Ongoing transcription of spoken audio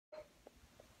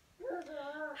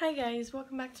Hi guys,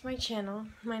 welcome back to my channel.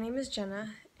 My name is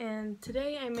Jenna, and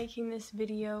today I'm making this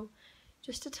video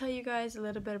just to tell you guys a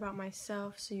little bit about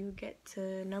myself so you get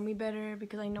to know me better,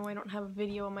 because I know I don't have a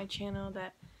video on my channel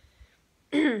that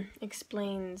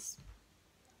explains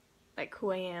like who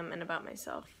I am and about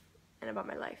myself and about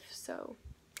my life. So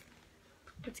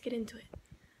let's get into it.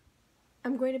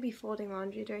 I'm going to be folding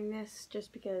laundry during this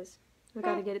just because I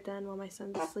gotta get it done while my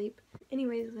son's asleep.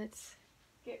 Anyways, let's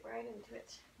get right into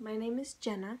it. My name is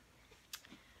Jenna.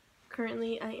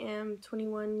 Currently, I am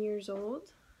 21 years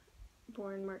old,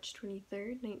 born March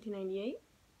 23rd, 1998,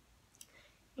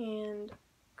 and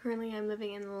currently I'm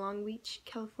living in Long Beach,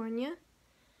 California,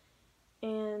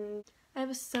 and I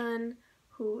have a son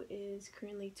who is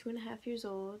currently 2.5 years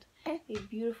old, a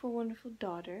beautiful, wonderful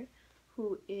daughter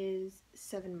who is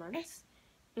 7 months,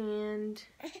 and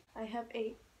I have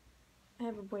a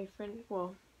boyfriend,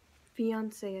 well,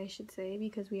 fiance I should say,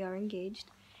 because we are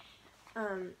engaged,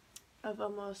 of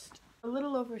almost a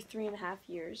little over 3.5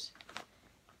 years,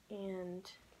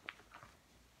 and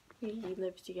we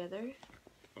live together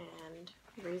and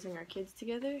raising our kids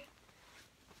together.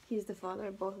 He's the father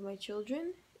of both of my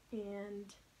children,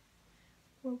 and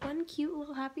we're one cute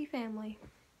little happy family.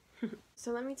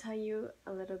 So let me tell you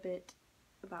a little bit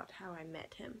about how I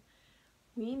met him.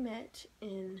 We met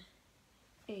in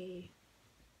a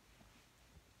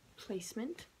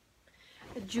placement,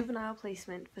 a juvenile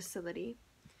placement facility,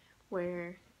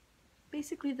 where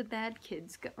basically the bad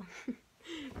kids go.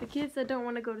 The kids that don't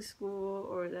want to go to school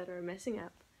or that are messing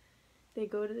up, they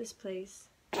go to this place,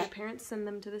 their parents send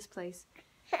them to this place,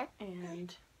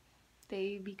 and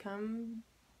they become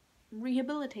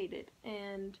rehabilitated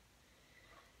and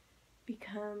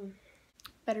become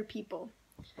better people.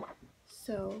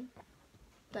 So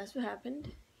that's what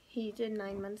happened. He did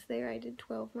 9 months there, I did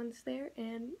 12 months there,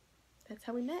 and that's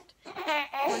how we met.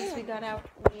 Once we got out,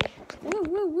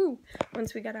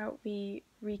 Once we got out, we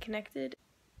reconnected.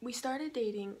 We started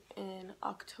dating in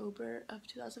October of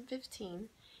 2015,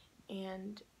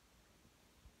 and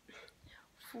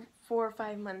 4 or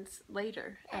 5 months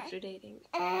later after dating,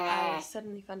 I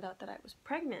suddenly found out that I was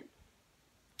pregnant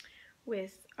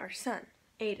with our son,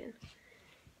 Aiden.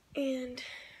 And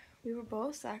we were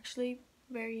both actually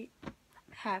very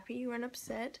happy. We weren't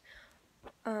upset.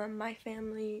 My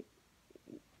family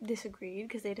disagreed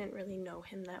because they didn't really know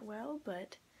him that well,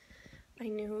 but I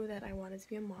knew that I wanted to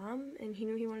be a mom, and he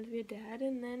knew he wanted to be a dad,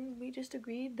 and then we just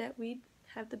agreed that we'd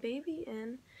have the baby,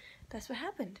 and that's what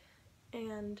happened.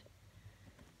 And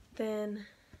then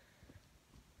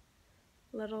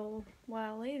a little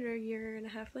while later, 1.5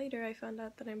 years later, I found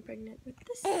out that I'm pregnant with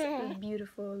this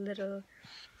beautiful little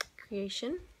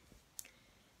creation.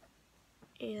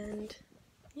 And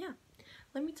yeah,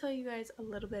 let me tell you guys a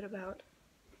little bit about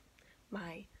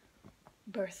my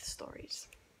birth stories.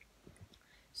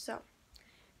 So,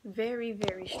 very,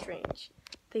 very strange.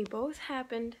 They both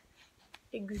happened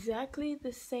exactly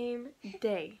the same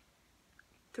day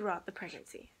throughout the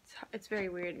pregnancy. It's very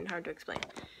weird and hard to explain.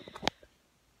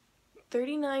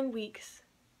 39 weeks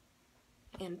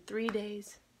and 3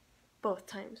 days, both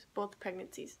times, both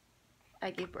pregnancies,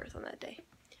 I gave birth on that day.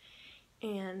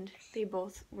 And they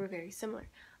both were very similar.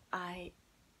 I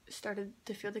started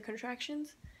to feel the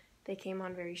contractions. They came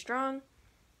on very strong.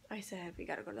 I said, we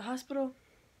gotta go to the hospital.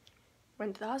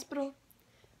 Went to the hospital,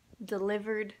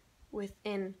 delivered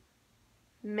within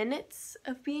minutes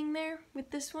of being there with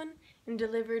this one, and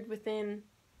delivered within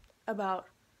about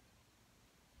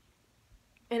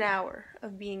an hour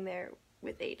of being there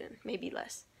with Aiden, maybe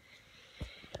less.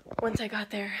 Once I got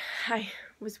there, I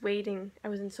was waiting. I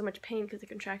was in so much pain because the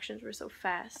contractions were so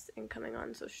fast and coming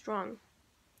on so strong.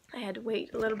 I had to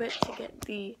wait a little bit to get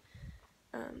the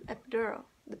epidural,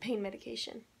 the pain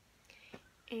medication.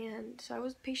 And so I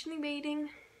was patiently waiting.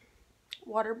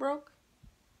 Water broke.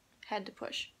 Had to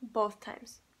push both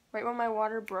times. Right when my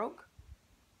water broke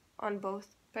on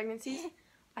both pregnancies,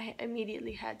 I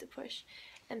immediately had to push.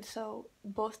 And so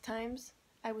both times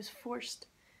I was forced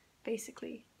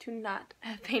basically to not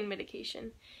have pain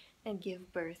medication and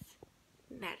give birth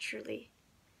naturally.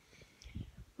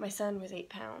 My son was 8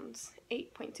 pounds,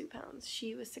 8.2 pounds.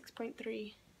 She was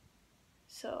 6.3.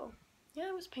 So yeah,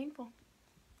 it was painful.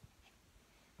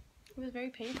 It was very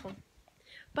painful,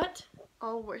 but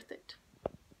all worth it.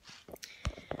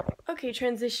 Okay,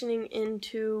 transitioning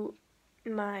into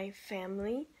my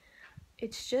family.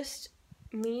 It's just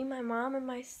me, my mom, and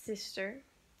my sister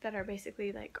that are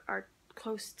basically like our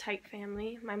close, tight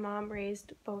family. My mom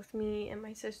raised both me and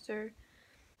my sister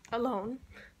alone,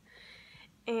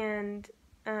 and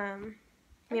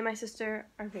me and my sister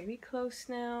are very close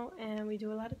now, and we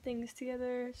do a lot of things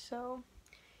together, so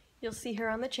you'll see her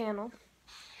on the channel.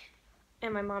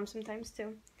 and my mom sometimes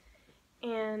too.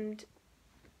 And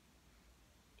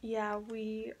yeah,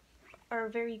 we are a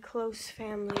very close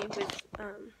family with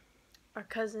our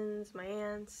cousins, my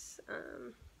aunts,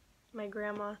 my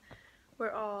grandma.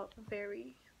 We're all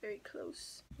very, very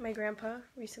close. My grandpa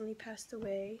recently passed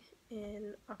away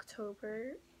in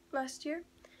October last year,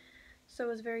 so it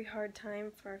was a very hard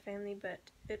time for our family, but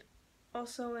it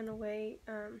also in a way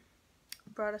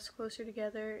brought us closer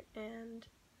together. And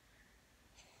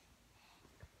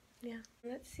yeah,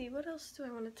 let's see, what else do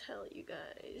I want to tell you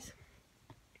guys?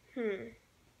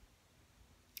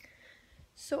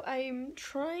 So I'm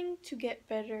trying to get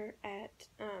better at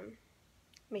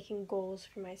making goals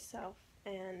for myself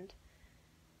and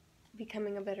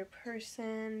becoming a better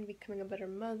person, becoming a better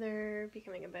mother,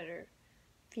 becoming a better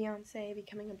fiance,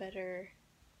 becoming a better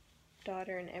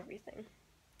daughter, and everything.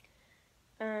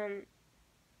 I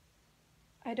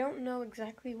don't know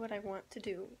exactly what I want to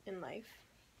do in life.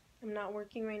 I'm not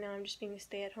working right now, I'm just being a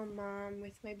stay-at-home mom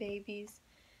with my babies.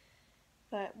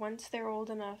 But once they're old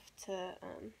enough to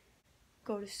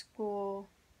go to school,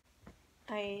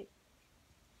 I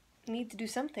need to do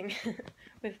something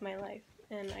with my life.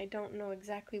 And I don't know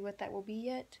exactly what that will be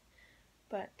yet,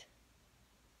 but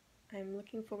I'm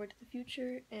looking forward to the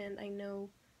future, and I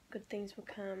know good things will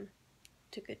come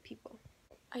to good people.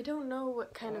 I don't know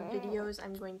what kind of videos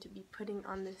I'm going to be putting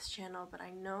on this channel, but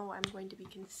I know I'm going to be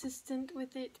consistent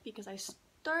with it because I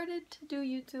started to do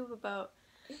YouTube about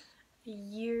a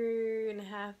year and a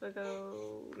half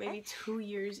ago, maybe 2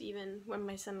 years even, when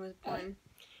my son was born,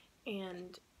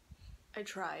 and I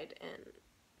tried and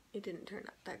it didn't turn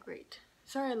out that great.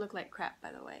 Sorry I look like crap,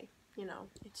 by the way. You know,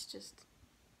 it's just,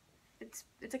 it's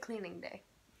a cleaning day.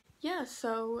 Yeah,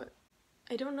 so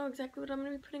I don't know exactly what I'm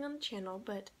going to be putting on the channel,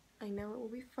 but I know it will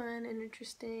be fun and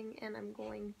interesting, and I'm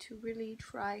going to really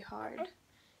try hard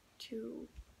to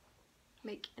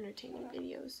make entertaining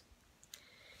videos.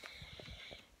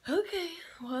 Okay,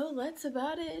 well, that's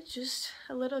about it. Just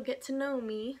a little get to know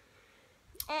me.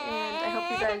 And I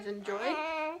hope you guys enjoyed.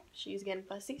 She's getting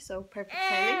fussy, so perfect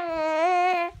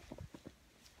timing.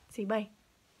 See, bye.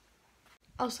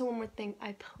 Also, one more thing.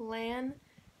 I plan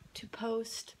to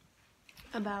post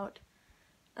about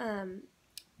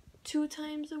 2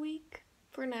 times a week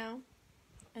for now.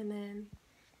 And then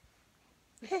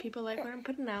if people like what I'm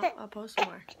putting out, I'll post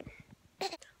more.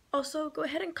 Also, go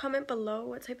ahead and comment below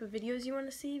what type of videos you want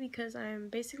to see, because I'm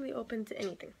basically open to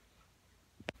anything.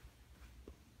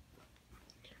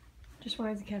 Just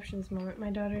wanted to capture this moment. My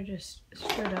daughter just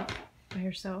stood up by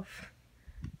herself,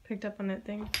 picked up on that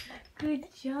thing. Good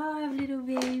job, little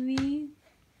baby.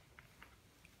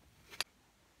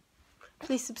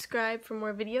 Please subscribe for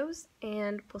more videos,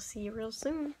 and we'll see you real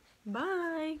soon.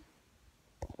 Bye!